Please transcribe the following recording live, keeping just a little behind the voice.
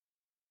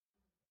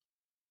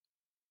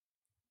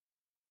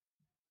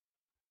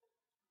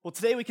Well,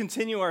 today we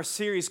continue our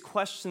series,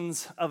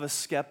 Questions of a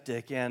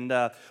Skeptic. And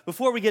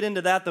before we get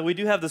into that, though, we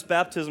do have this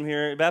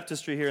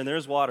baptistry here, and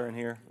there's water in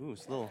here. Ooh,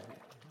 it's a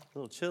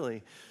little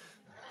chilly.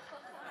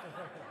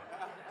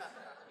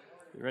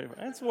 You ready?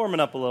 It's warming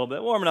up a little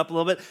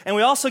bit. And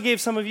we also gave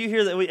some of you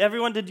here,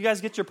 did you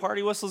guys get your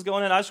party whistles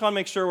going in? I just want to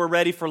make sure we're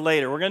ready for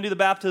later. We're going to do the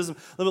baptism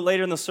a little bit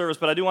later in the service,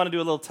 but I do want to do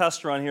a little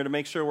test run here to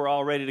make sure we're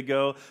all ready to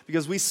go,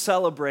 because we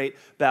celebrate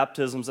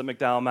baptisms at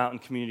McDowell Mountain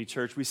Community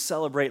Church. We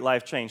celebrate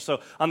life change.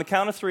 So on the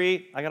count of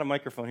three, I got a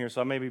microphone here,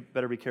 so I maybe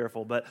better be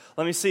careful, but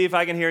let me see if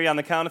I can hear you on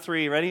the count of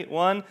three. Ready?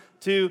 1,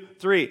 2,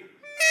 3.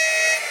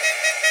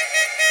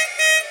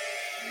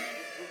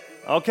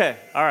 Okay,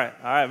 all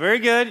right, very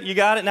good. You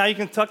got it. Now you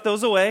can tuck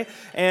those away,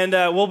 and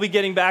we'll be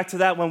getting back to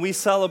that when we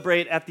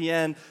celebrate at the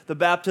end the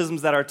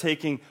baptisms that are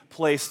taking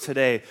place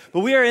today.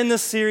 But we are in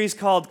this series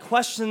called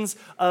Questions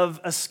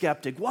of a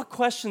Skeptic. What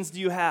questions do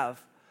you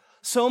have?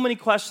 So many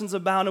questions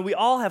abound, and we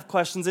all have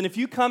questions, and if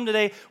you come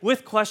today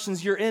with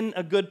questions, you're in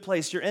a good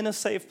place. You're in a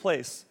safe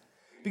place,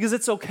 because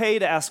it's okay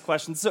to ask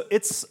questions. So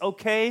it's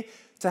okay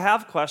to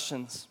have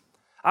questions.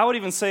 I would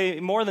even say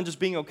more than just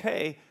being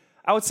okay,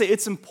 I would say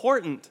it's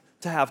important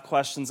to have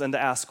questions and to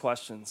ask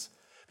questions.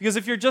 Because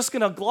if you're just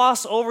going to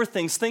gloss over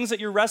things that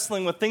you're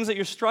wrestling with, things that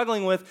you're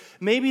struggling with,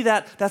 maybe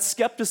that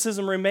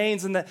skepticism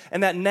remains and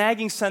that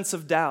nagging sense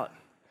of doubt.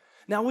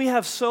 Now, we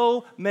have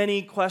so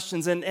many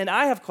questions, and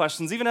I have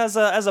questions. Even as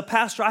a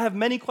pastor, I have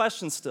many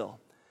questions still.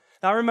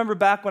 Now, I remember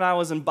back when I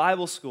was in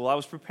Bible school, I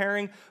was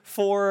preparing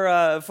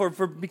for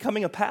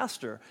becoming a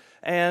pastor.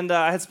 And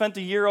I had spent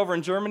a year over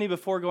in Germany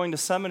before going to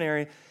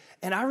seminary,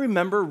 and I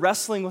remember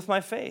wrestling with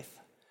my faith.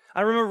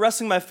 I remember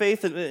wrestling my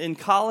faith in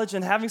college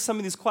and having some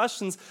of these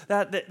questions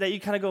that you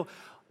kind of go,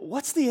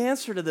 what's the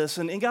answer to this?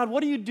 And God,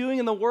 what are you doing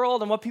in the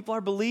world and what people are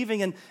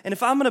believing? And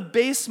if I'm going to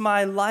base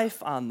my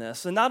life on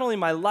this, and not only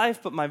my life,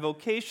 but my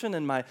vocation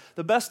and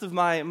the best of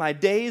my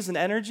days and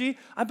energy,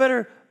 I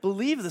better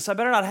believe this. I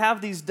better not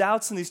have these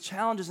doubts and these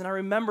challenges. And I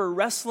remember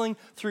wrestling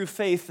through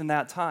faith in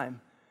that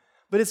time.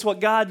 But it's what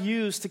God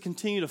used to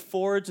continue to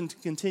forge and to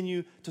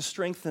continue to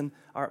strengthen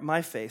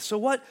my faith. So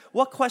what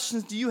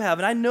questions do you have?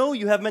 And I know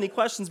you have many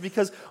questions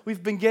because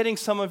we've been getting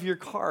some of your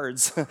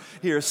cards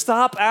here.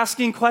 Stop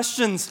asking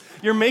questions.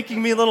 You're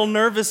making me a little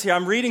nervous here.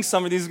 I'm reading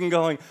some of these and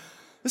going,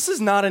 this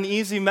is not an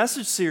easy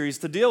message series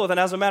to deal with. And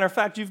as a matter of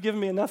fact, you've given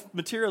me enough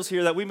materials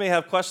here that we may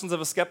have Questions of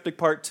a Skeptic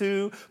Part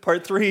 2,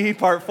 Part 3,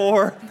 Part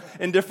 4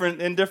 in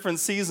different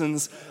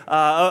seasons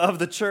of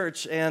the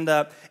church. And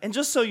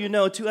just so you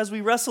know, too, as we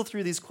wrestle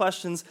through these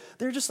questions,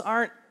 there just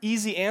aren't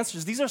easy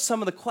answers. These are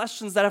some of the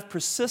questions that have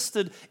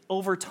persisted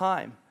over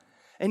time.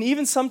 And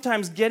even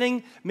sometimes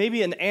getting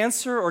maybe an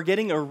answer or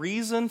getting a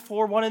reason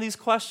for one of these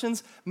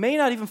questions may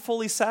not even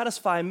fully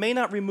satisfy, may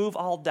not remove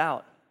all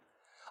doubt.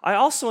 I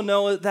also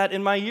know that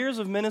in my years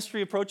of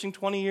ministry, approaching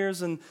 20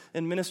 years in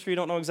ministry,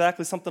 don't know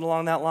exactly, something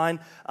along that line,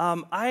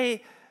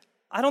 I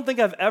don't think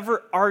I've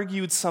ever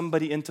argued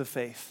somebody into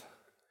faith.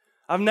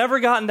 I've never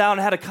gotten down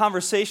and had a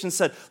conversation and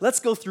said, let's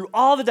go through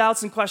all the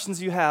doubts and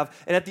questions you have,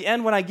 and at the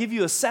end, when I give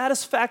you a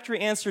satisfactory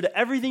answer to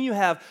everything you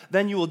have,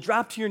 then you will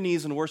drop to your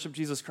knees and worship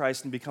Jesus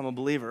Christ and become a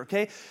believer,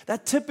 okay?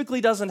 That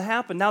typically doesn't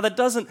happen. Now, that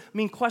doesn't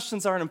mean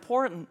questions aren't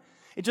important.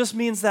 It just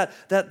means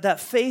that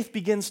faith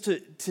begins to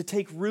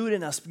take root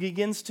in us,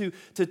 begins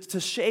to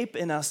shape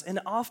in us.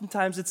 And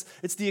oftentimes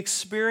it's the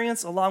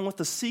experience along with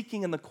the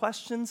seeking and the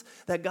questions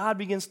that God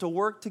begins to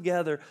work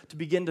together to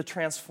begin to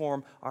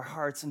transform our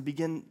hearts and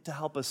begin to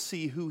help us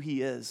see who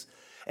He is.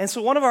 And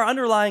so one of our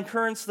underlying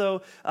currents,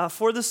 though,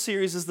 for this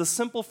series is the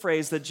simple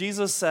phrase that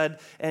Jesus said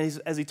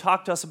as He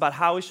talked to us about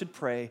how we should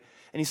pray.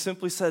 And He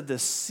simply said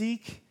this: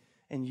 seek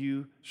and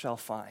you shall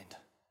find.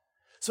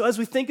 So as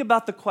we think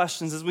about the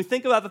questions, as we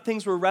think about the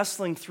things we're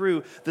wrestling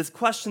through, the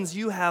questions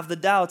you have, the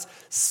doubts,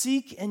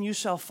 seek and you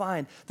shall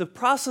find. The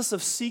process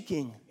of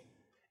seeking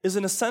is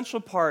an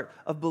essential part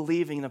of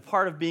believing and a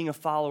part of being a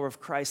follower of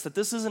Christ. That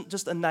this isn't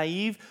just a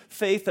naive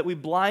faith that we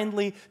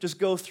blindly just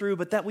go through,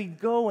 but that we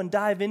go and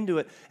dive into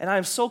it. And I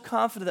am so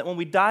confident that when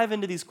we dive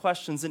into these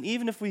questions, and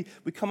even if we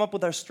come up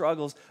with our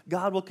struggles,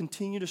 God will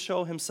continue to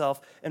show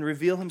Himself and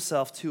reveal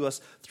Himself to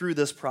us through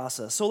this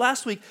process. So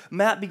last week,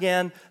 Matt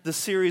began the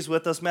series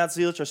with us. Matt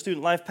Zielich, our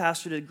student life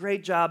pastor, did a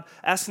great job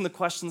asking the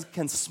questions,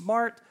 can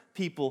smart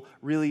people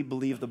really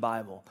believe the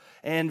Bible?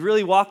 And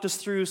really walked us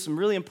through some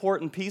really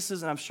important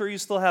pieces, and I'm sure you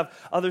still have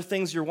other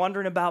things you're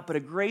wondering about, but a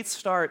great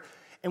start.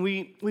 And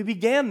we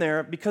began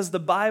there because the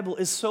Bible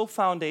is so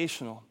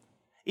foundational.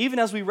 Even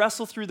as we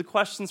wrestle through the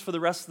questions for the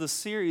rest of the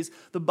series,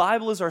 the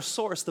Bible is our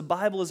source, the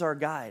Bible is our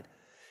guide.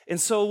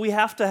 And so we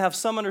have to have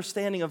some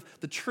understanding of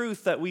the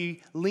truth that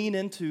we lean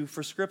into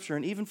for Scripture,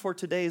 and even for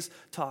today's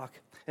talk.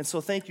 And so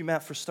thank you,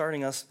 Matt, for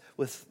starting us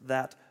with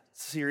that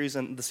series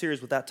and the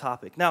series with that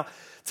topic. Now,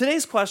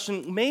 today's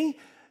question may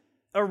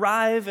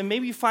arrive, and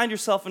maybe you find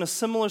yourself in a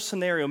similar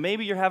scenario.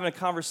 Maybe you're having a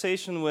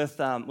conversation with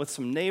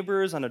some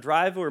neighbors on a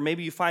driveway, or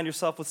maybe you find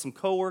yourself with some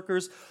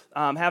coworkers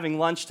having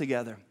lunch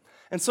together.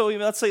 And so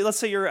let's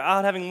say you're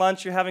out having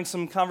lunch, you're having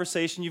some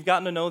conversation, you've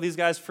gotten to know these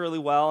guys fairly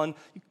well, and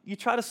you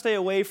try to stay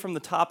away from the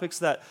topics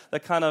that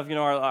kind of,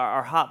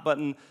 are hot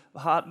button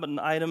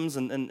items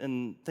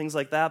and things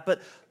like that.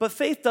 But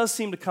faith does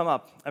seem to come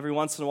up every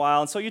once in a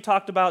while. And so you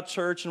talked about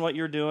church and what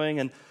you're doing,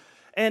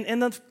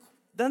 and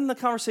then the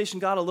conversation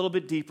got a little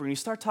bit deeper, and you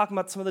start talking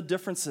about some of the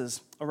differences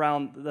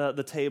around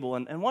the table.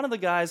 And one of the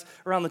guys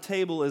around the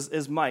table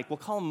is Mike. We'll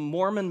call him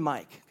Mormon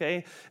Mike,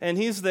 okay? And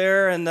he's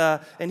there,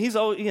 and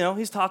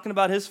he's talking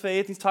about his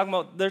faith. He's talking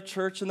about their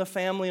church and the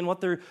family and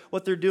what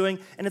they're doing.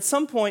 And at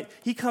some point,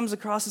 he comes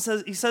across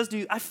and says to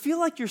you, "I feel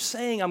like you're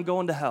saying I'm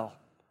going to hell."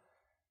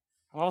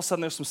 And all of a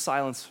sudden, there's some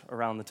silence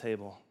around the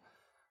table.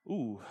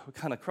 Ooh, we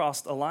kind of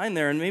crossed a line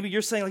there. And maybe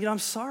you're saying, I'm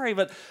sorry,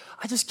 but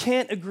I just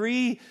can't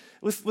agree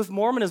with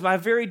Mormonism. I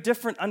have very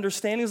different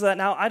understandings of that.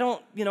 Now, I don't,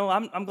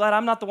 I'm glad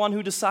I'm not the one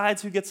who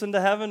decides who gets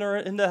into heaven or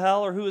into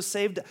hell or who is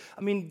saved.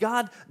 I mean,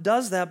 God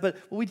does that, but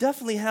we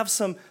definitely have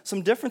some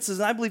differences.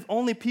 And I believe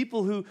only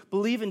people who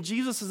believe in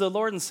Jesus as their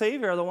Lord and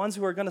Savior are the ones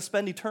who are going to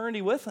spend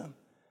eternity with him.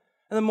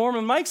 And then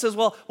Mormon Mike says,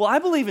 well, I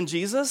believe in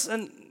Jesus.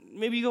 And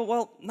maybe you go,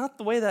 well, not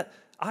the way that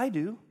I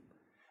do.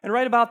 And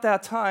right about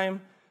that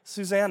time,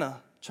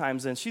 Susanna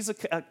chimes in. She's a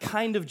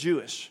kind of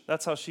Jewish.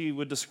 That's how she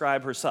would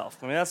describe herself.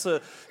 I mean, that's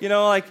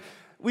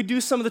we do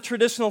some of the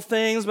traditional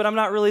things, but I'm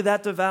not really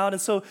that devout.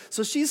 And so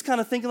she's kind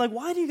of thinking,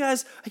 why do you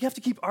guys have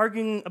to keep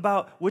arguing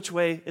about which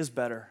way is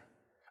better?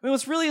 I mean,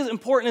 what's really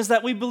important is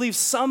that we believe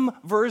some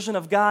version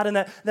of God and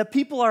that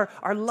people are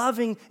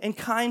loving and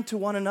kind to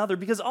one another,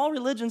 because all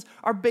religions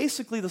are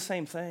basically the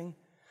same thing.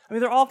 I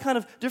mean, they're all kind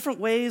of different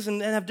ways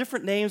and have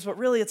different names, but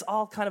really it's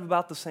all kind of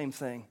about the same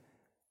thing.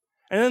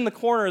 And then in the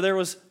corner, there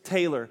was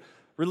Taylor.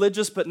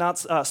 Religious but not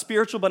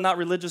spiritual but not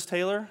religious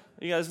Taylor.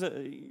 You guys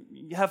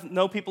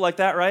know people like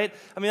that, right?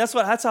 I mean,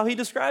 that's how he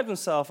describes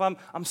himself. I'm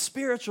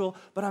spiritual,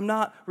 but I'm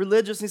not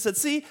religious. And he said,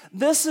 see,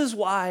 this is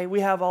why we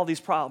have all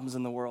these problems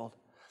in the world.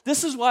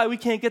 This is why we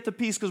can't get to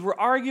peace, because we're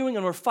arguing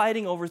and we're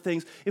fighting over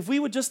things. If we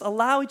would just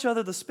allow each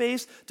other the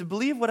space to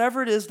believe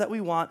whatever it is that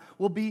we want,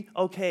 we'll be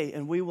okay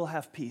and we will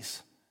have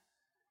peace.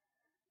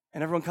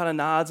 And everyone kind of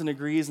nods and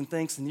agrees and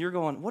thinks, and you're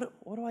going,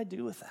 what do I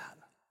do with that?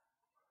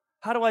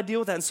 How do I deal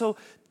with that? And so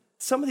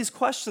some of these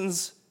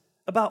questions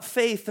about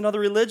faith and other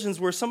religions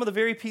were some of the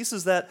very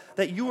pieces that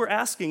you were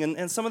asking.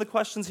 And some of the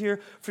questions here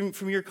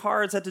from your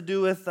cards had to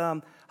do with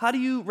how do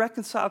you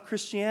reconcile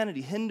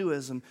Christianity,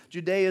 Hinduism,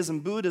 Judaism,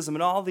 Buddhism,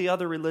 and all the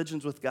other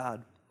religions with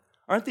God?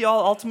 Aren't they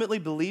all ultimately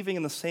believing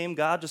in the same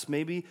God, just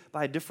maybe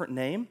by a different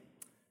name?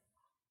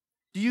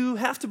 Do you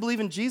have to believe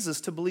in Jesus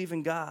to believe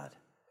in God?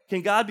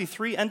 Can God be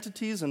three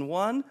entities in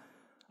one?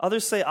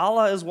 Others say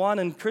Allah is one,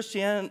 and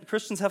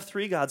Christians have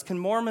three gods. Can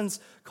Mormons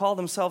call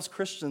themselves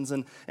Christians?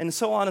 And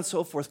so on and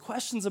so forth.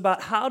 Questions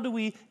about how do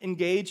we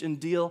engage and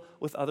deal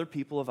with other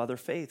people of other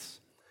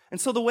faiths.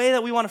 And so the way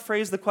that we want to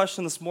phrase the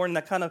question this morning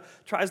that kind of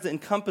tries to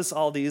encompass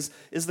all these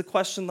is the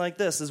question like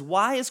this, is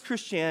why is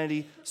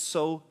Christianity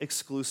so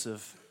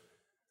exclusive?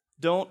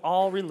 Don't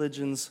all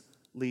religions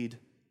lead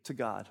to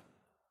God?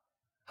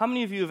 How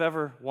many of you have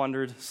ever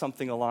wondered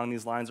something along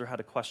these lines or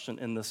had a question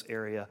in this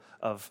area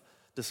of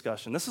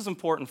discussion? This is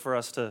important for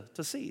us to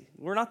see.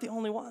 We're not the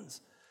only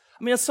ones.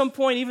 I mean, at some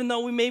point, even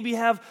though we maybe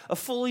have a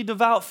fully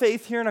devout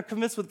faith here and are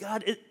convinced with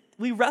God,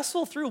 we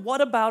wrestle through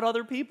what about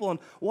other people and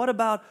what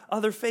about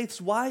other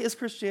faiths? Why is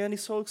Christianity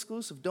so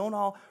exclusive? Don't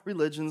all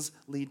religions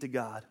lead to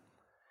God?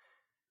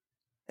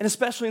 And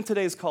especially in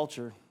today's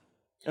culture,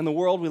 in the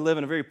world we live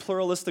in, a very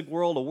pluralistic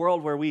world, a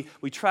world where we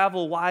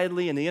travel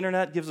widely and the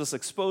internet gives us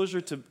exposure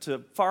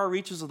to far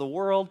reaches of the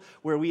world,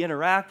 where we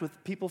interact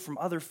with people from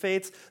other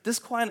faiths. This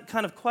kind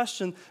of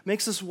question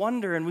makes us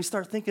wonder, and we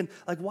start thinking,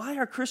 why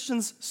are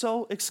Christians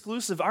so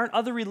exclusive? Aren't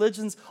other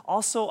religions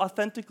also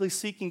authentically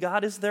seeking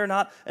God? Is there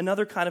not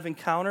another kind of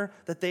encounter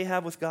that they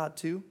have with God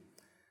too?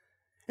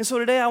 And so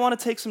today I want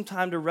to take some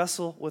time to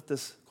wrestle with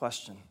this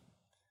question.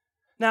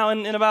 Now,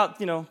 in about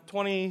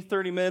 20,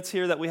 30 minutes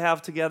here that we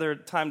have together,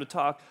 time to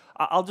talk,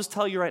 I'll just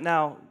tell you right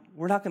now,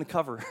 we're not going to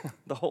cover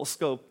the whole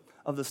scope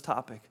of this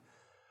topic.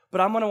 But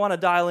I'm going to want to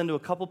dial into a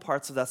couple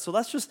parts of that. So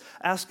let's just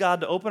ask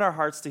God to open our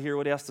hearts to hear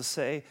what he has to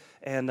say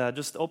and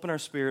just open our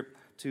spirit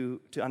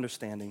to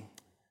understanding.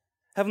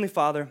 Heavenly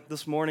Father,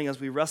 this morning as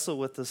we wrestle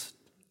with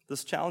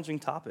this challenging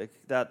topic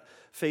that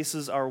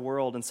faces our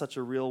world in such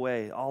a real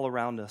way all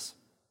around us,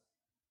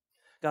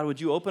 God,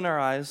 would you open our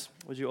eyes,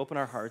 would you open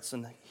our hearts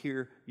and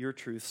hear your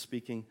truth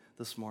speaking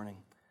this morning?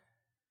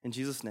 In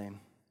Jesus'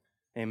 name,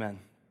 amen.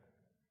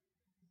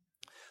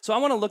 So I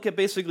want to look at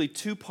basically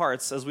two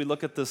parts as we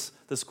look at this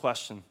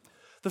question.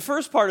 The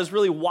first part is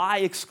really why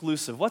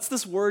exclusive? What's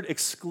this word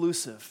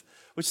exclusive?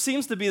 Which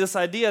seems to be this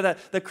idea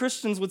that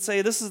Christians would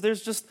say, this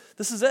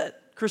is it.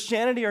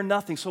 Christianity or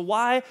nothing. So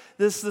why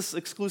this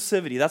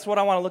exclusivity? That's what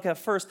I want to look at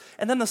first.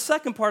 And then the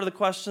second part of the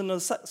question, the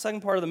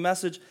second part of the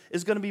message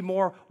is going to be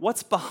more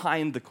what's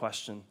behind the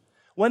question.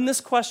 When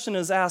this question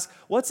is asked,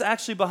 what's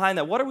actually behind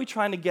that? What are we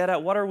trying to get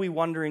at? What are we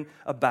wondering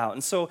about?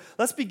 And so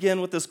let's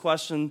begin with this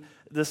question,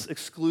 this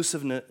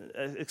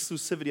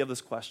exclusivity of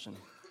this question.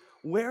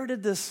 Where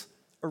did this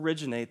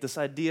originate, this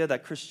idea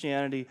that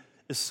Christianity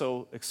is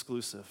so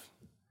exclusive?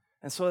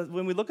 And so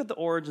when we look at the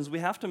origins, we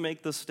have to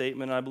make this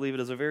statement, and I believe it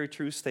is a very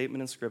true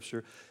statement in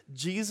Scripture.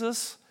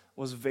 Jesus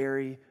was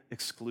very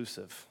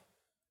exclusive.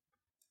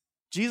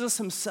 Jesus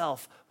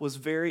himself was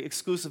very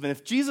exclusive. And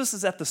if Jesus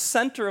is at the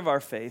center of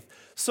our faith,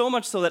 so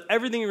much so that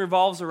everything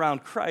revolves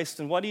around Christ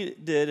and what he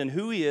did and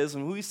who he is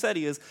and who he said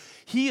he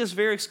is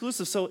very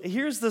exclusive. So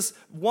here's this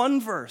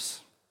one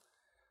verse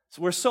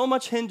where so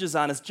much hinges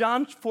on. It's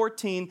John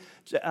 14,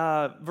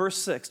 verse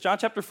 6. John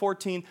chapter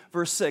 14,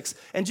 verse 6.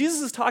 And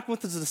Jesus is talking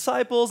with his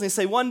disciples, and he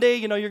say, one day,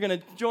 you're going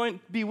to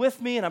be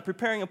with me, and I'm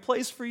preparing a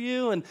place for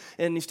you. And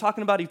he's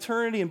talking about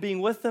eternity and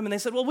being with them. And they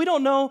said, well, we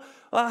don't know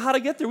how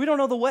to get there. We don't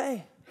know the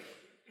way.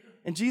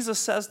 And Jesus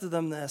says to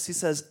them this. He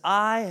says,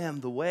 I am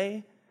the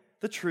way,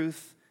 the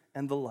truth,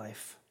 and the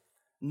life.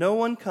 No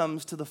one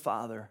comes to the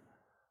Father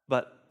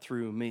but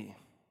through me.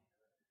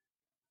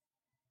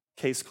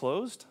 Case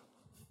closed.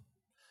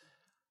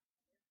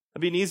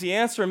 That'd be an easy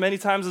answer, and many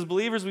times as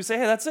believers we say,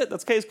 hey, that's it,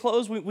 that's case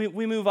closed,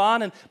 we move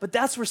on. But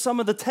that's where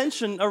some of the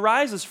tension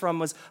arises from,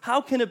 was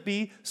how can it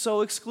be so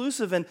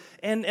exclusive? And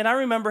I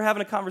remember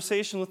having a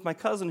conversation with my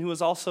cousin who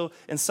was also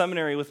in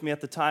seminary with me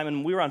at the time,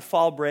 and we were on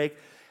fall break,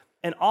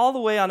 and all the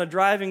way on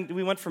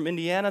we went from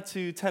Indiana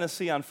to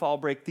Tennessee on fall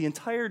break. The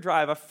entire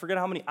drive, I forget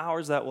how many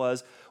hours that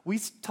was, we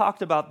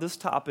talked about this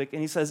topic,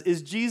 and he says,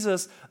 is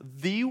Jesus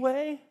the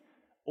way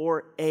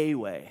or a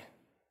way?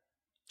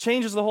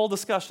 Changes the whole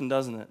discussion,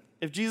 doesn't it?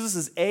 If Jesus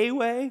is a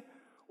way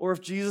or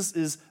if Jesus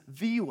is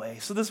the way.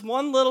 So this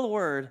one little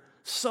word,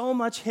 so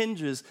much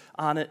hinges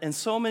on it, and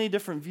so many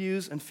different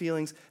views and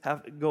feelings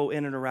go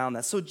in and around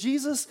that. So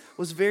Jesus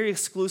was very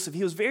exclusive.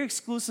 He was very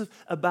exclusive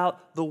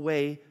about the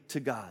way to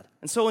God.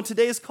 And so in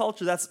today's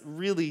culture, that's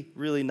really,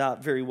 really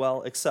not very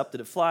well accepted.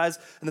 It flies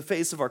in the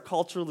face of our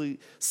culturally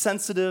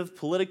sensitive,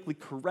 politically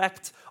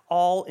correct,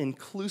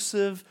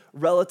 all-inclusive,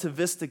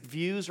 relativistic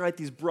views, right?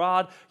 These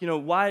broad,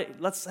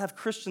 let's have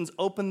Christians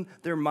open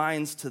their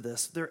minds to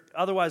this.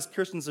 Otherwise,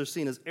 Christians are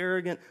seen as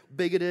arrogant,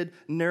 bigoted,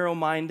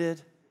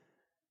 narrow-minded.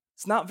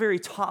 It's not very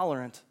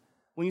tolerant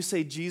when you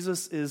say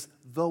Jesus is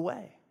the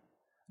way,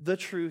 the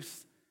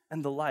truth,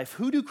 and the life.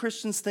 Who do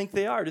Christians think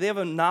they are? Do they have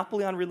a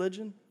monopoly on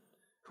religion?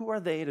 Who are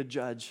they to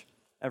judge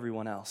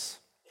everyone else?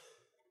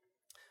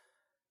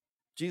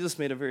 Jesus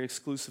made a very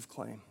exclusive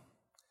claim.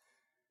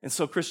 And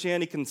so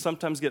Christianity can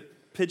sometimes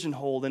get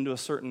pigeonholed into a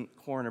certain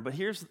corner. But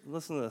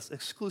listen to this.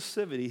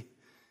 Exclusivity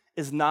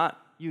is not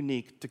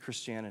unique to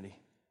Christianity.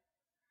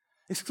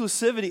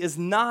 Exclusivity is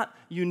not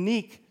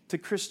unique to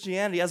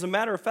Christianity. As a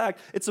matter of fact,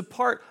 it's a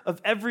part of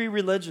every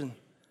religion.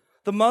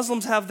 The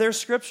Muslims have their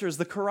scriptures,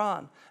 the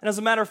Quran. And as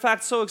a matter of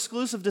fact, so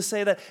exclusive to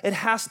say that it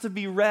has to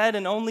be read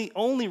and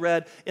only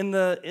read in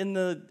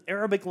the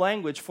Arabic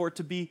language for it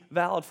to be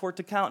valid, for it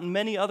to count, and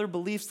many other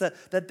beliefs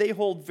that they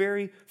hold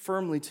very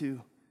firmly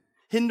to.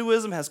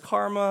 Hinduism has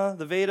karma,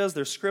 the Vedas,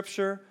 their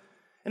scripture,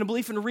 and a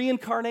belief in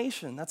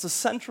reincarnation. That's a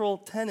central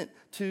tenet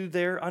to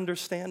their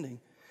understanding.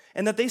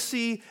 And that they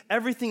see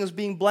everything as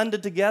being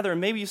blended together.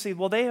 And maybe you say,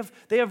 well, they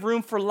have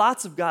room for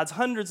lots of gods,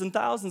 hundreds and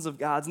thousands of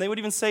gods. And they would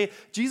even say,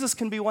 Jesus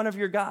can be one of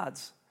your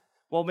gods.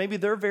 Well, maybe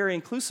they're very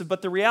inclusive.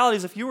 But the reality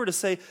is, if you were to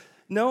say,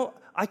 no,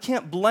 I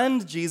can't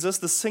blend Jesus,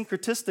 the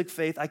syncretistic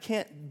faith, I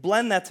can't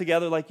blend that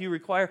together like you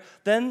require,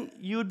 then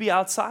you would be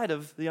outside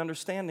of the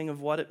understanding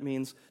of what it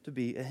means to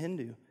be a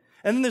Hindu.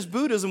 And then there's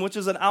Buddhism, which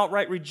is an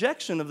outright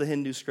rejection of the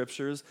Hindu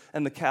scriptures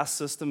and the caste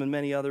system and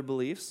many other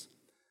beliefs.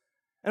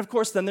 And of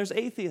course, then there's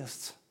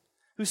atheists,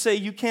 who say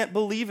you can't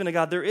believe in a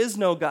God. There is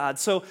no God.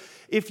 So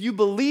if you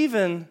believe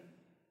in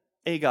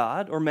a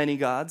God or many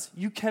gods,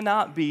 you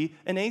cannot be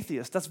an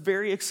atheist. That's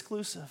very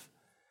exclusive.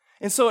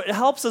 And so it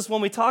helps us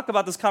when we talk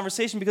about this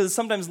conversation, because it's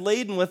sometimes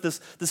laden with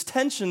this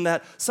tension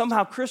that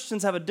somehow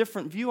Christians have a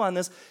different view on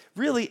this.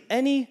 Really,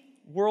 any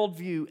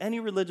worldview, any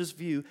religious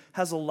view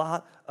has a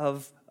lot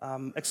of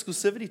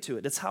exclusivity to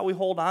it. It's how we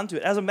hold on to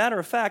it. As a matter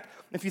of fact,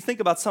 if you think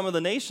about some of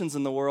the nations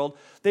in the world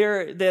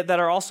that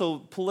are also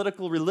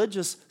political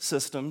religious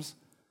systems,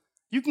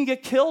 you can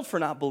get killed for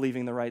not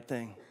believing the right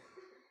thing.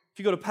 If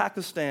you go to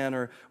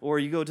Pakistan or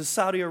you go to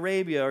Saudi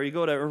Arabia or you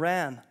go to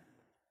Iran,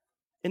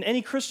 in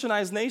any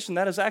Christianized nation,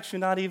 that is actually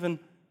not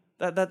even,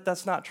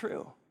 that's not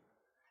true.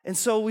 And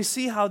so we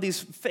see how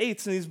these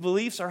faiths and these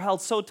beliefs are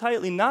held so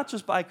tightly, not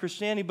just by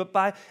Christianity, but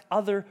by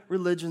other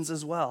religions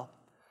as well.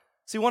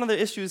 See, one of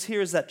the issues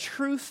here is that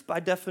truth, by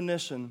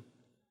definition,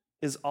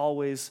 is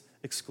always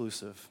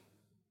exclusive.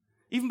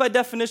 Even by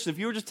definition, if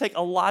you were to take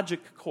a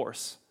logic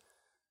course,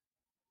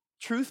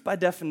 truth, by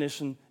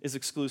definition, is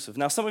exclusive.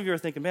 Now, some of you are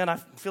thinking, man, I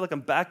feel like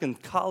I'm back in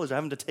college,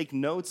 having to take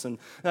notes. And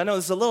I know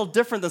this is a little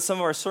different than some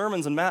of our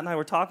sermons, and Matt and I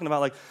were talking about,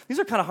 like, these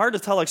are kind of hard to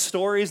tell, like,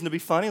 stories and to be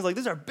funny. It's like,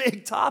 these are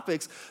big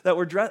topics that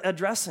we're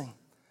addressing.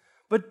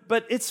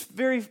 But it's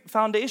very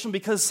foundational,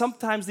 because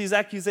sometimes these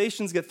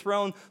accusations get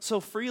thrown so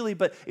freely.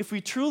 But if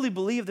we truly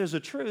believe there's a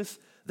truth,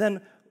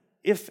 then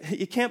if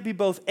it can't be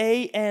both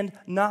A and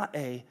not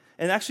A.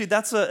 And actually,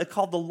 that's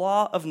called the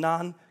law of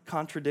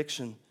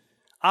non-contradiction.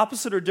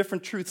 Opposite or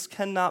different truths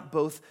cannot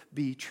both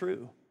be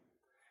true.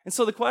 And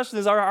so the question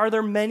is, are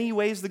there many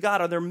ways to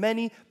God? Are there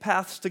many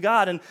paths to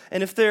God? And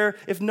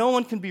if no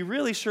one can be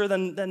really sure,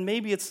 then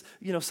maybe it's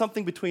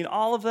something between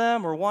all of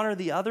them or one or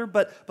the other.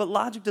 But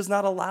logic does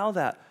not allow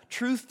that.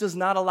 Truth does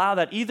not allow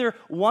that. Either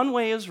one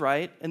way is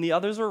right and the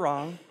others are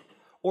wrong,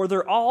 or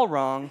they're all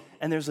wrong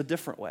and there's a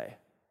different way.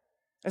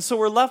 And so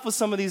we're left with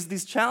some of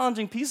these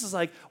challenging pieces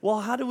like, well,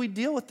 how do we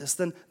deal with this?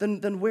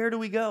 Then where do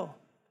we go?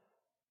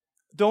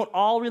 Don't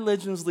all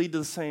religions lead to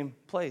the same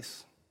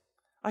place?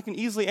 I can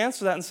easily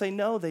answer that and say,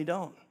 no, they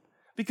don't.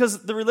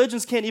 Because the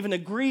religions can't even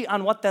agree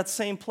on what that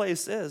same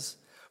place is.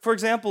 For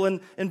example,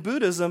 in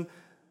Buddhism,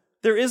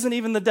 there isn't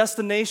even the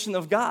destination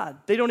of God.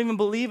 They don't even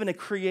believe in a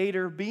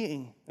creator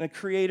being, and a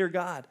creator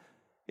God.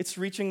 It's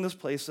reaching this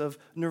place of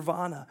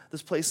nirvana,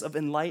 this place of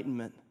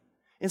enlightenment.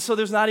 And so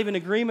there's not even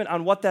agreement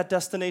on what that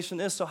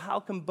destination is, so how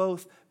can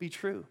both be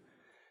true?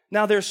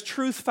 Now, there's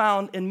truth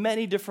found in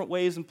many different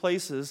ways and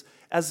places,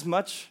 as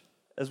much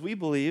as we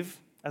believe,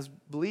 as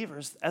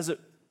believers, as it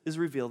is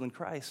revealed in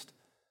Christ.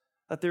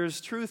 That there is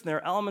truth, and there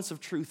are elements of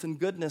truth and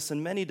goodness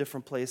in many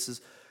different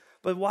places.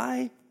 But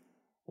why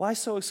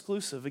so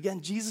exclusive?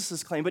 Again,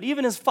 Jesus' claim. But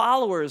even his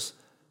followers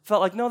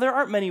felt like, no, there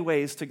aren't many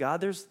ways to God.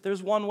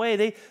 There's one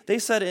way. They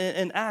said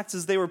in Acts,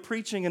 as they were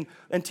preaching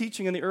and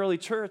teaching in the early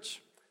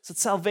church, said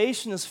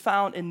salvation is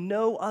found in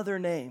no other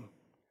name.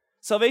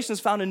 Salvation is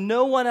found in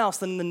no one else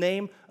than in the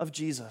name of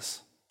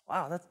Jesus.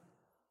 Wow,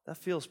 that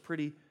feels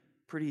pretty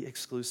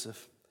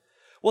exclusive.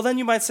 Well, then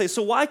you might say,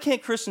 so why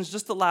can't Christians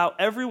just allow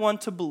everyone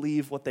to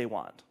believe what they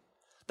want?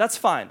 That's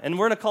fine. And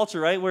we're in a culture,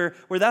 right, where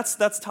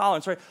that's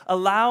tolerance, right?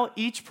 Allow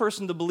each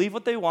person to believe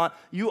what they want.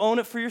 You own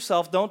it for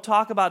yourself. Don't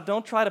try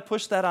to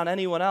push that on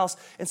anyone else.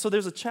 And so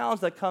there's a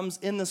challenge that comes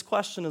in this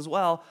question as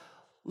well.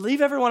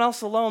 Leave everyone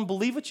else alone.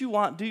 Believe what you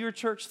want. Do your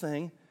church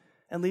thing.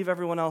 And leave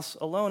everyone else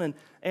alone.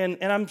 And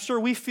I'm sure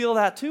we feel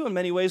that too in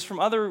many ways from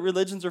other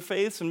religions or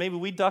faiths, and maybe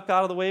we duck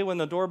out of the way when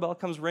the doorbell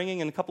comes ringing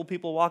and a couple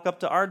people walk up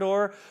to our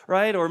door,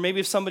 right? Or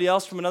maybe if somebody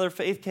else from another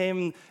faith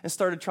came and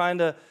started trying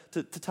to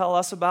tell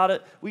us about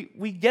it,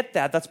 we get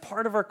that. That's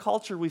part of our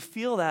culture. We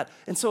feel that.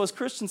 And so as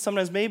Christians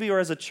sometimes maybe, or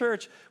as a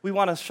church, we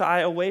want to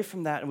shy away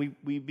from that and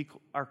we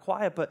are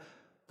quiet. But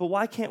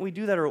why can't we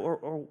do that,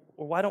 or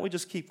why don't we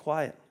just keep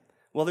quiet?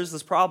 Well, there's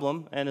this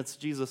problem, and it's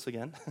Jesus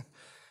again.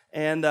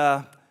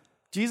 And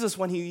Jesus,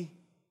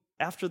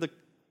 after the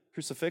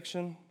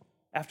crucifixion,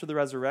 after the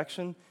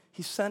resurrection,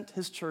 he sent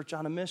his church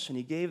on a mission.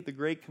 He gave the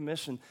Great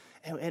Commission.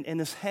 And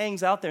this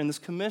hangs out there, and this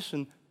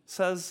commission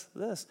says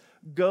this: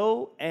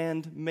 go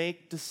and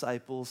make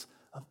disciples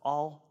of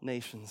all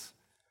nations,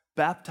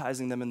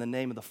 baptizing them in the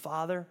name of the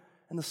Father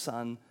and the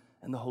Son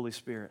and the Holy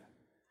Spirit,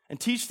 and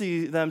teach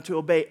them to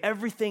obey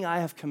everything I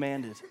have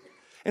commanded.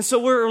 And so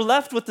we're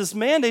left with this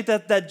mandate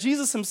that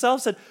Jesus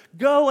himself said,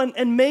 go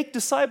and make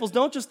disciples.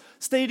 Don't just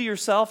stay to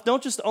yourself.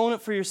 Don't just own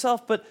it for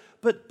yourself, but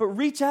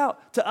reach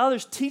out to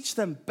others. Teach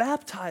them.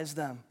 Baptize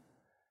them.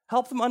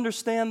 Help them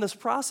understand this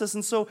process.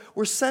 And so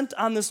we're sent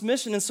on this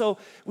mission. And so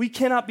we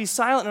cannot be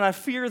silent. And I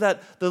fear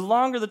that the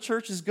longer the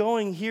church is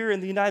going here in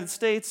the United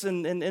States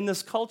and in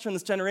this culture, in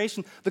this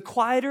generation, the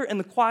quieter and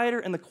the quieter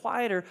and the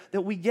quieter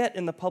that we get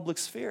in the public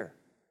sphere.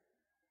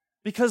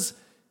 Because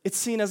it's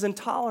seen as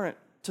intolerant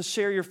to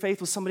share your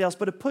faith with somebody else,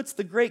 but it puts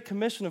the Great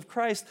Commission of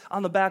Christ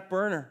on the back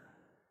burner.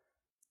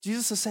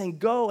 Jesus is saying,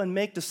 go and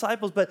make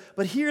disciples, but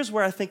here's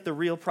where I think the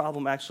real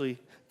problem actually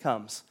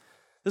comes.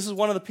 This is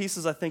one of the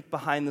pieces, I think,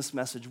 behind this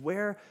message.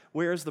 Where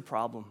is the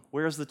problem?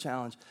 Where is the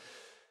challenge?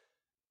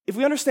 If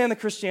we understand that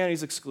Christianity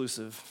is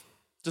exclusive,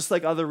 just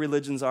like other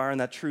religions are, and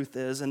that truth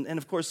is, and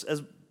of course,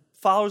 as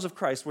followers of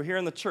Christ, we're here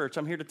in the church.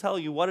 I'm here to tell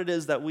you what it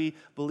is that we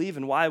believe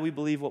and why we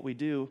believe what we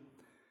do.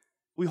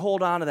 We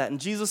hold on to that, and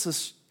Jesus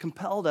has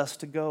compelled us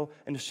to go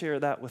and to share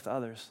that with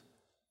others.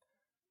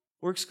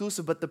 We're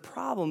exclusive, but the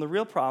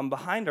real problem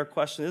behind our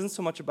question isn't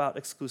so much about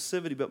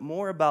exclusivity, but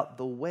more about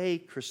the way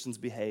Christians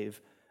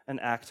behave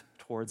and act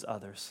towards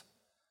others.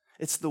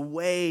 It's the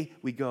way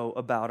we go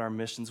about our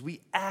missions.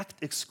 We act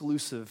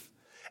exclusive,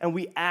 and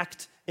we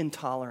act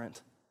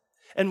intolerant.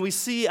 And we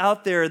see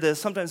out there the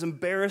sometimes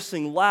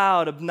embarrassing,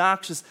 loud,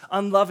 obnoxious,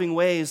 unloving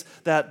ways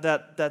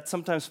that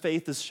sometimes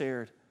faith is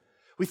shared.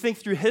 We think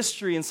through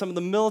history and some of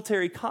the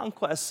military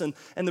conquests and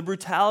the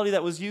brutality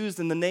that was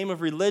used in the name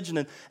of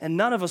religion, and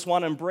none of us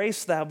want to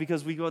embrace that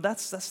because we go,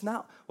 that's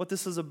not what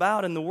this is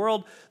about. And the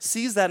world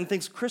sees that and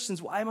thinks,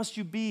 Christians, why must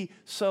you be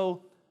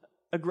so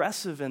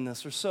aggressive in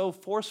this or so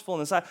forceful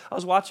in this? I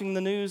was watching the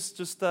news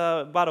just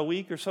about a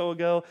week or so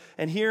ago,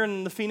 and here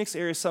in the Phoenix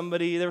area,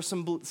 there were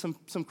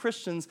some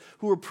Christians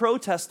who were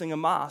protesting a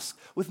mosque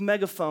with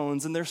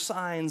megaphones and their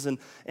signs and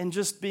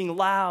just being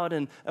loud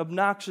and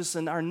obnoxious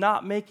and are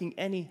not making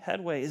any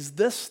headway. Is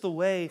this the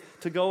way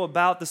to go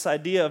about this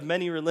idea of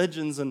many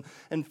religions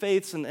and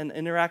faiths and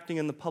interacting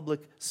in the public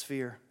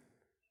sphere?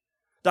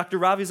 Dr.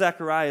 Ravi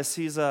Zacharias,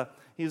 he's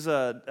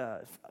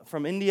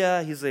from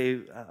India. He's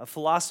a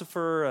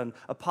philosopher, an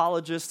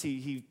apologist.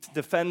 He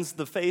defends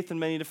the faith in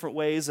many different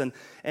ways. And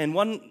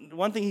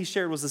one thing he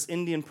shared was this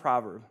Indian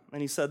proverb.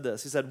 And he said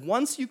this. He said,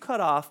 once you cut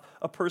off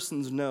a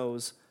person's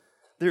nose,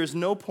 there is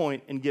no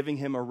point in giving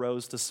him a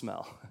rose to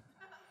smell.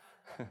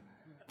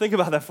 Think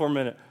about that for a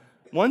minute.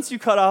 Once you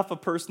cut off a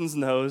person's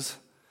nose,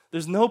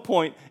 there's no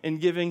point in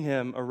giving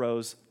him a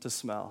rose to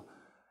smell.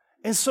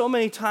 And so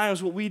many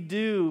times what we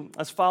do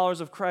as followers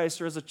of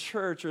Christ or as a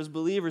church or as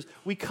believers,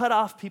 we cut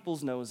off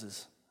people's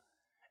noses.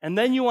 And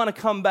then you want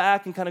to come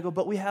back and kind of go,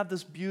 but we have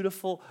this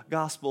beautiful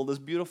gospel, this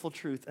beautiful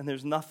truth, and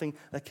there's nothing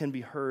that can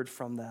be heard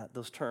from that.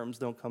 Those terms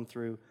don't come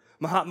through.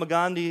 Mahatma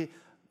Gandhi,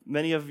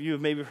 many of you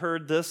have maybe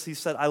heard this. He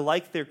said, I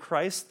like their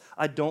Christ,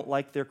 I don't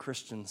like their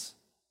Christians.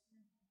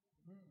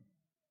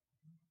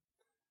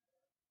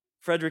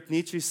 Friedrich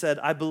Nietzsche said,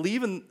 I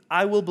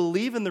will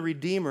believe in the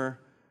Redeemer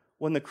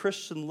when the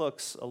Christian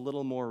looks a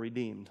little more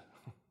redeemed.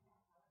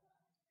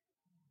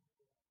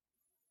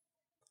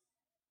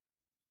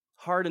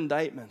 Hard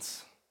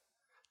indictments,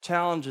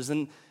 challenges,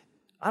 and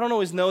I don't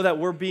always know that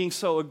we're being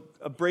so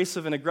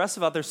abrasive and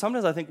aggressive out there.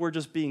 Sometimes I think we're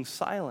just being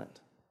silent.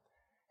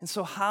 And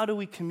so how do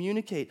we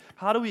communicate?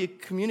 How do we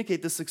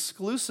communicate this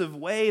exclusive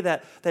way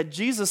that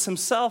Jesus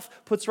himself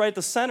puts right at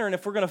the center? And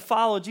if we're going to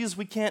follow Jesus,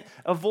 we can't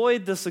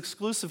avoid this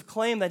exclusive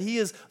claim that he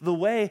is the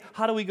way.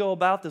 How do we go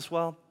about this?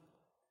 Well,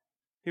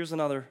 here's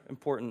another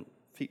important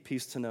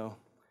piece to know.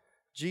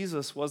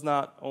 Jesus was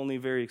not only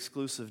very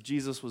exclusive,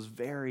 Jesus was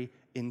very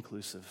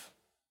inclusive.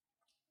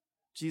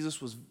 Jesus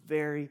was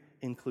very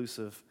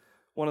inclusive.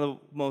 One of the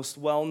most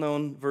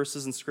well-known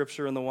verses in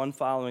Scripture and the one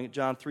following it,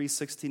 John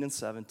 3:16 and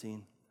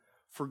 17.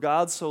 For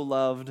God so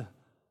loved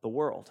the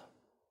world,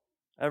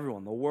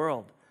 everyone, the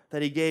world,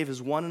 that he gave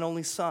his one and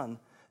only Son,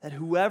 that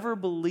whoever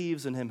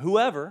believes in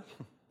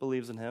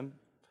him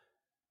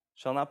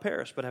shall not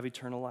perish but have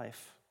eternal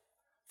life.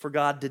 For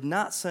God did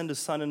not send his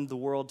Son into the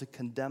world to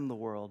condemn the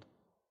world,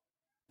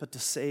 but to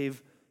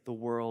save the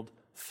world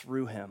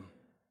through him.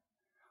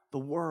 The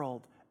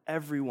world,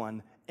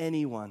 everyone,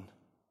 anyone.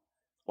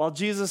 While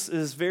Jesus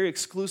is very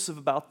exclusive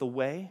about the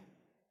way,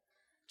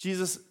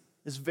 Jesus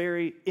is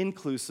very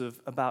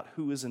inclusive about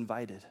who is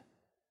invited.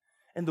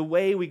 And the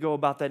way we go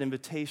about that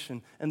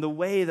invitation and the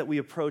way that we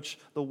approach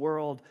the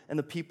world and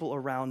the people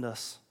around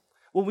us.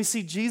 Well, we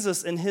see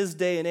Jesus in his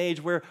day and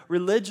age where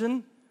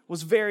religion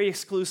was very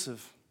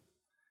exclusive.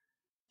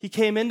 He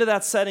came into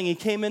that setting, he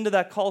came into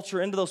that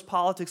culture, into those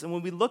politics, and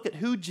when we look at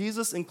who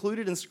Jesus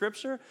included in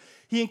Scripture,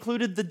 he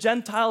included the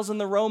Gentiles and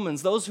the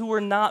Romans, those who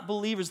were not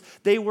believers.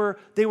 They were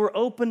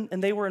open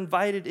and they were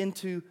invited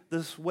into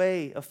this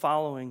way of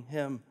following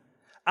him.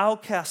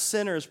 Outcast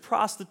sinners,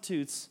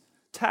 prostitutes,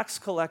 tax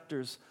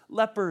collectors,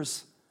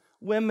 lepers,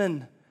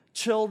 women,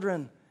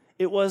 children.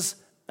 It was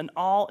an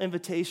all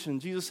invitation.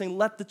 Jesus saying,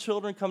 let the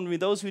children come to me.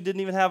 Those who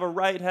didn't even have a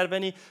right, have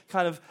any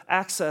kind of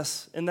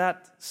access in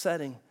that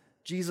setting.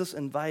 Jesus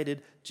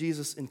invited,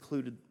 Jesus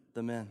included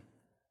them in.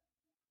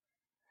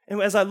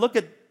 And as I look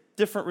at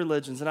different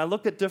religions and I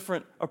look at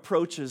different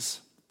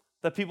approaches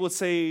that people would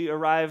say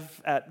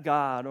arrive at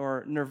God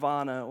or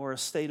nirvana or a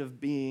state of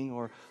being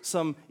or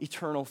some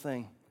eternal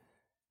thing,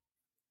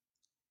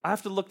 I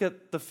have to look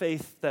at the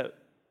faith that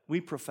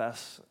we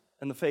profess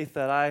and the faith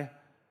that I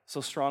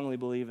so strongly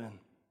believe in.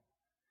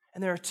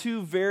 And there are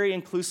two very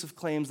inclusive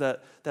claims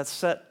that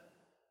set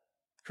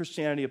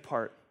Christianity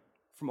apart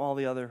from all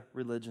the other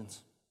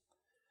religions.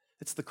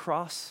 It's the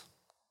cross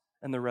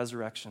and the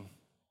resurrection.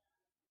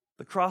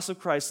 The cross of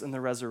Christ and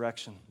the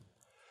resurrection.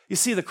 You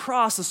see, the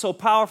cross is so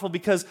powerful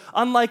because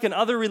unlike in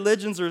other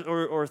religions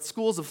or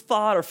schools of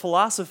thought or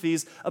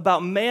philosophies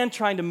about man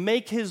trying to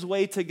make his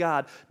way to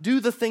God, do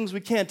the things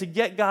we can to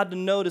get God to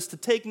notice, to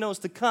take notice,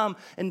 to come,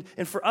 and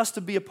for us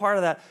to be a part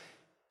of that,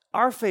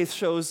 our faith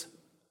shows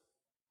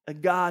a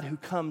God who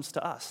comes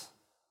to us.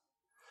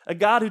 A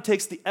God who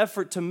takes the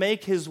effort to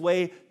make his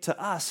way to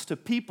us, to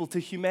people, to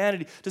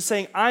humanity, to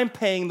saying, I'm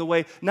paying the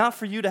way, not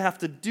for you to have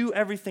to do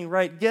everything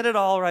right, get it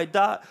all right,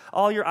 dot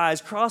all your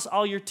I's, cross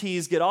all your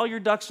T's, get all your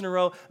ducks in a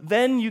row,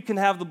 then you can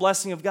have the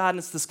blessing of God. And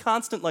it's this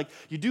constant, like,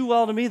 you do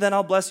well to me, then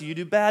I'll bless you. You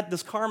do bad,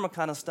 this karma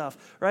kind of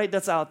stuff, right?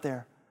 That's out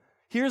there.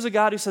 Here's a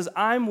God who says,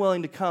 I'm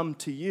willing to come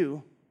to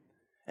you.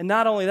 And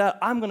not only that,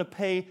 I'm going to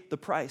pay the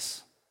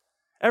price.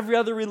 Every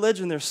other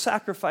religion, there's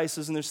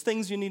sacrifices and there's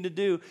things you need to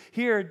do.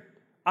 Here,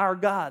 our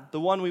God, the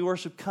one we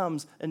worship,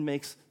 comes and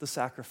makes the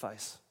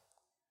sacrifice.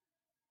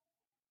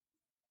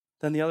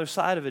 Then the other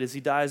side of it is he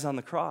dies on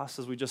the cross,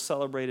 as we just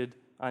celebrated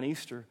on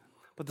Easter.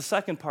 But the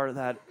second part of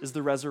that is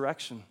the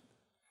resurrection.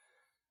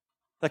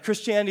 That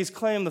Christianity's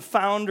claim, the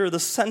founder, the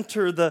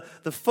center, the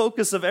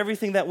focus of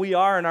everything that we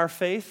are in our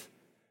faith,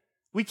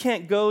 we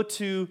can't go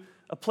to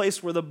a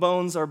place where the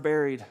bones are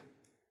buried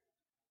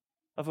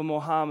of a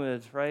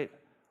Muhammad, right?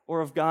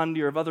 Or of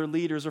Gandhi or of other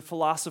leaders or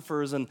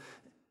philosophers, and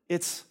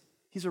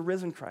he's a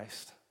risen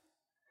Christ.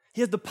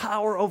 He has the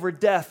power over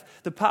death,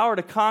 the power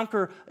to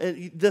conquer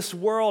this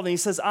world. And he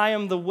says, I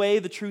am the way,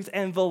 the truth,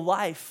 and the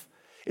life.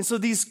 And so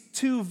these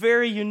two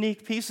very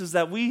unique pieces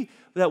that we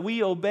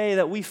obey,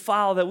 that we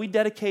follow, that we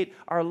dedicate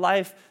our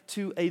life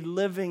to a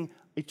living,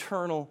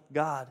 eternal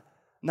God.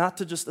 Not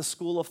to just a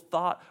school of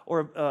thought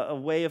or a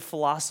way of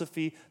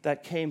philosophy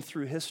that came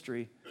through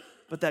history,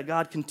 but that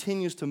God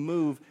continues to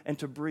move and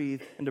to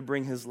breathe and to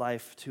bring his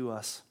life to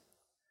us.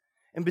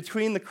 And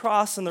between the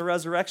cross and the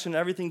resurrection,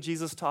 everything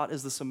Jesus taught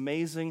is this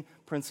amazing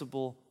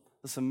principle,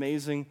 this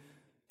amazing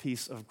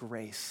piece of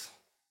grace.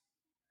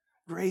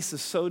 Grace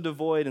is so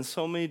devoid in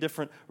so many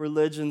different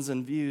religions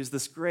and views.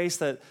 This grace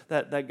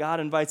that God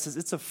invites us,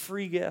 it's a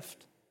free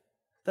gift.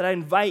 That I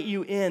invite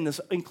you in, this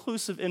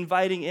inclusive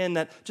inviting in,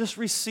 that just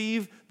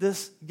receive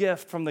this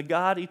gift from the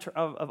God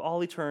of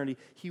all eternity.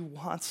 He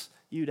wants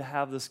you to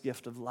have this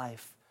gift of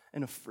life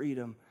and of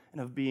freedom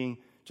and of being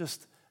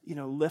just,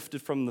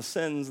 lifted from the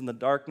sins and the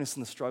darkness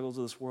and the struggles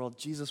of this world.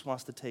 Jesus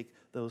wants to take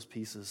those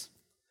pieces.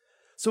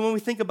 So when we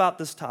think about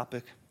this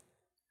topic,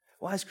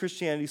 why is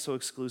Christianity so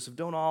exclusive?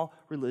 Don't all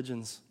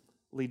religions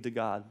lead to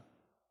God?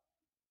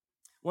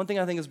 One thing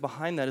I think is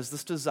behind that is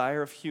this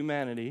desire of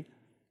humanity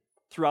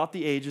throughout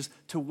the ages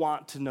to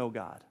want to know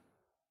God.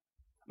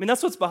 I mean,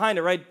 that's what's behind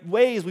it, right?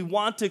 Ways we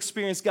want to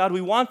experience God.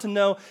 We want to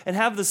know and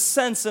have the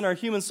sense in our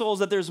human souls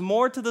that there's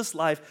more to this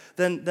life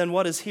than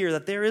what is here,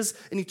 that there is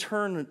an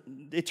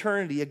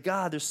eternity, a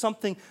God. There's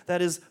something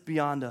that is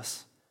beyond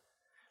us.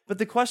 But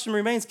the question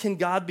remains, can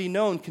God be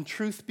known? Can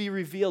truth be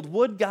revealed?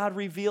 Would God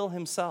reveal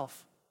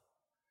himself?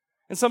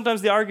 And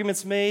sometimes the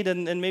argument's made,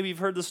 and maybe you've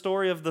heard the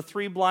story of the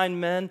 3 blind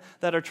men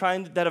that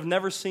have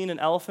never seen an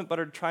elephant but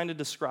are trying to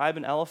describe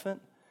an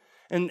elephant.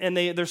 And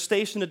they're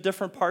stationed at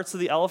different parts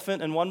of the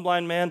elephant, and one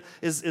blind man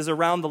is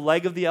around the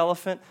leg of the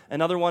elephant,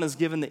 another one is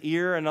given the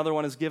ear, another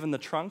one is given the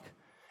trunk.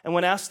 And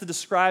when asked to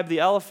describe the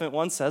elephant,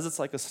 one says it's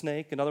like a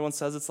snake, another one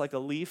says it's like a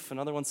leaf,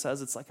 another one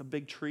says it's like a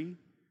big tree.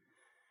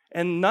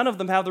 And none of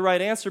them have the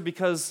right answer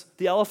because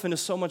the elephant is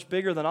so much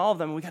bigger than all of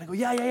them. And we got to go,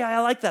 yeah, I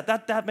like that.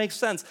 That makes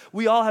sense.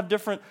 We all have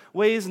different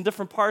ways and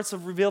different parts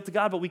of revealed to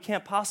God, but we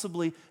can't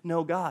possibly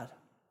know God.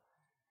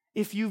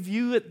 If you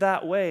view it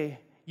that way,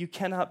 you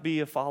cannot be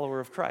a follower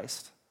of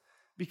Christ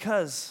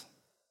because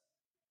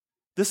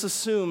this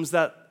assumes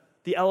that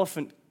the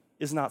elephant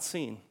is not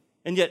seen.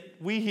 And yet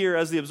we here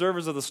as the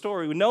observers of the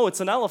story, we know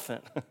it's an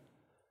elephant.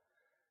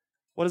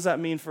 What does that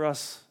mean for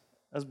us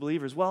as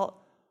believers? Well,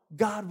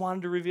 God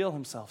wanted to reveal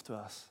himself to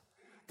us.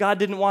 God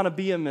didn't want to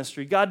be a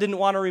mystery. God didn't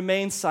want to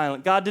remain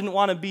silent. God didn't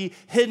want to be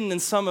hidden in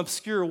some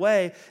obscure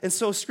way. And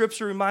so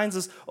Scripture reminds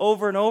us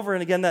over and over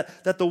and again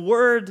that the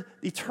Word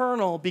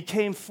eternal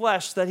became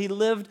flesh, that he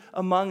lived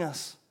among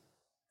us.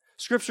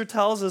 Scripture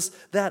tells us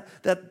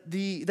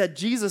that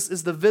Jesus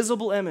is the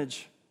visible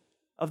image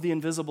of the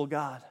invisible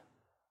God.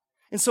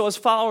 And so as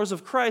followers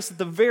of Christ, at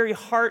the very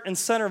heart and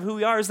center of who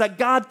we are is that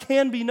God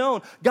can be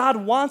known. God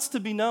wants to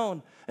be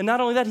known. And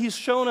not only that, he's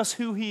shown us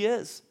who he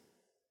is.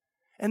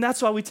 And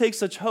that's why we take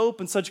such hope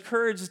and such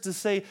courage to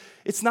say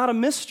it's not a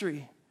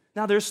mystery.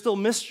 Now, there's still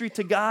mystery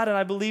to God, and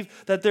I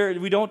believe that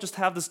we don't just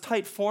have this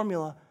tight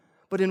formula,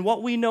 but in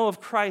what we know of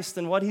Christ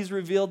and what he's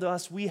revealed to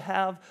us, we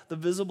have the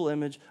visible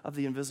image of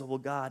the invisible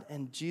God,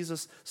 and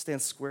Jesus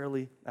stands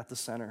squarely at the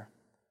center.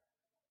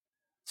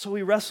 So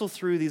we wrestle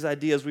through these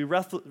ideas, we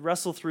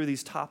wrestle through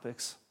these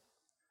topics,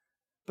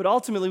 but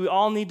ultimately we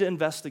all need to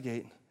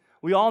investigate.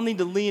 We all need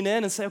to lean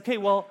in and say, okay,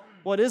 well,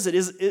 what is it?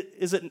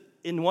 Is it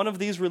in one of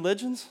these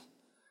religions?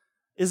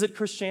 Is it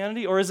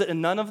Christianity, or is it in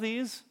none of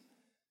these?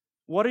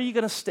 What are you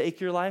going to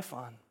stake your life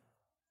on?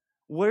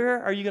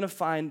 Where are you going to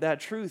find that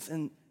truth?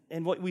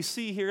 And what we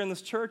see here in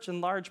this church, in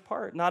large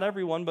part, not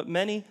everyone, but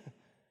many,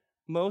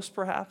 most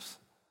perhaps,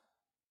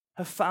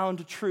 have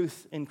found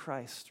truth in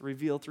Christ,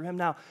 revealed through him.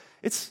 Now,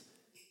 it's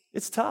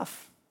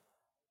tough.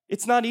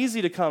 It's not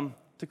easy to come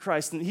to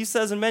Christ. And he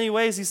says in many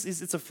ways,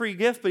 it's a free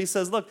gift, but he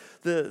says, look,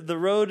 the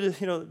road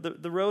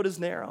is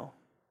narrow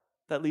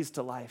that leads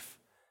to life.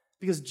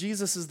 Because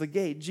Jesus is the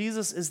gate.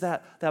 Jesus is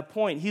that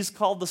point. He's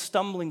called the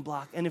stumbling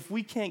block. And if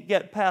we can't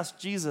get past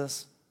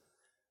Jesus,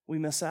 we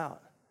miss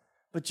out.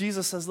 But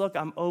Jesus says, look,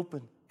 I'm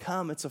open.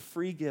 Come, it's a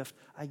free gift.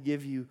 I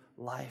give you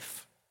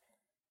life.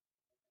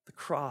 The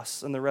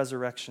cross and the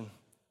resurrection.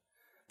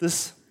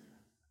 This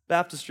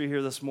baptistry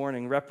here this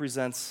morning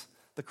represents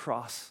the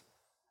cross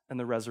and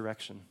the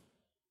resurrection.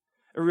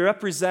 It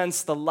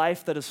represents the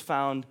life that is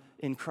found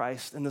in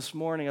Christ. And this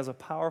morning, as a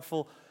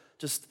powerful,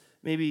 just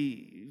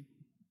maybe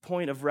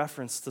point of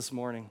reference this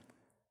morning,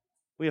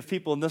 we have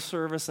people in this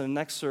service and the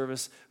next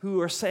service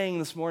who are saying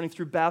this morning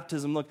through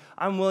baptism, look,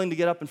 I'm willing to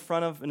get up in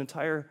front of an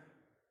entire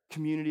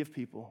community of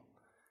people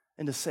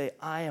and to say,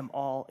 I am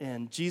all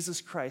in.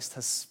 Jesus Christ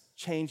has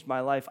changed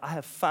my life. I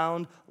have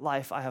found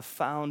life. I have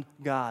found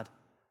God.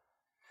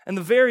 And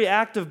the very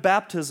act of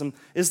baptism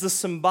is the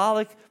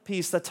symbolic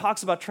piece that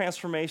talks about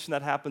transformation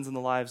that happens in the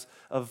lives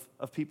of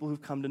people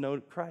who've come to know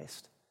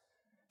Christ.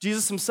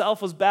 Jesus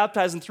himself was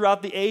baptized, and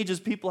throughout the ages,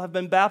 people have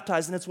been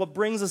baptized, and it's what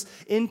brings us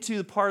into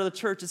the part of the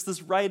church. It's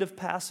this rite of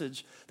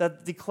passage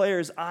that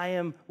declares, I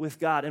am with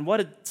God. And what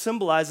it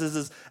symbolizes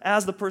is,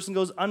 as the person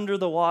goes under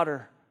the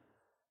water,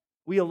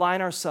 we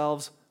align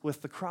ourselves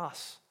with the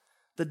cross,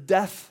 the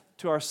death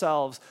to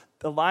ourselves,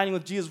 aligning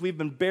with Jesus. We've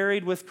been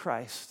buried with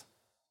Christ,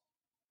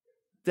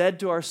 dead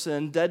to our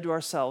sin, dead to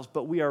ourselves,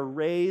 but we are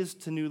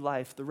raised to new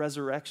life, the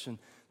resurrection,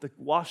 the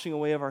washing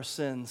away of our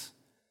sins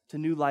to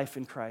new life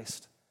in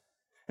Christ.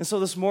 And so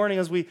this morning,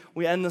 as we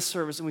end this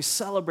service and we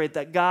celebrate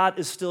that God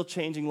is still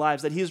changing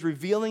lives, that he is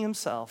revealing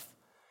himself,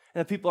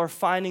 and that people are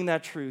finding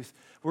that truth.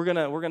 We're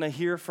gonna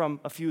hear from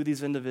a few of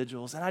these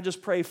individuals. And I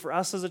just pray for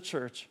us as a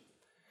church,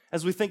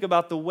 as we think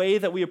about the way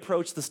that we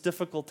approach this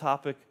difficult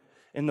topic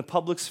in the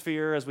public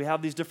sphere, as we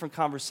have these different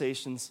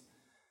conversations,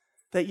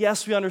 that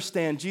yes, we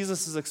understand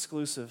Jesus is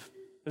exclusive.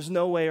 There's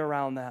no way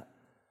around that.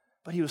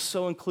 But he was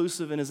so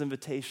inclusive in his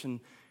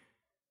invitation.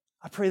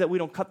 I pray that we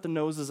don't cut the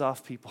noses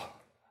off people,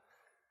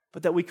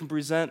 but that we can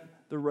present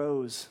the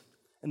rose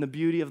and the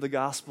beauty of the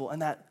gospel,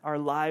 and that our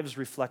lives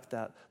reflect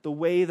that. The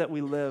way that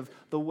we live,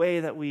 the way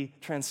that we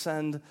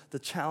transcend the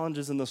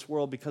challenges in this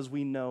world because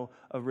we know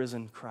a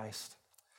risen Christ.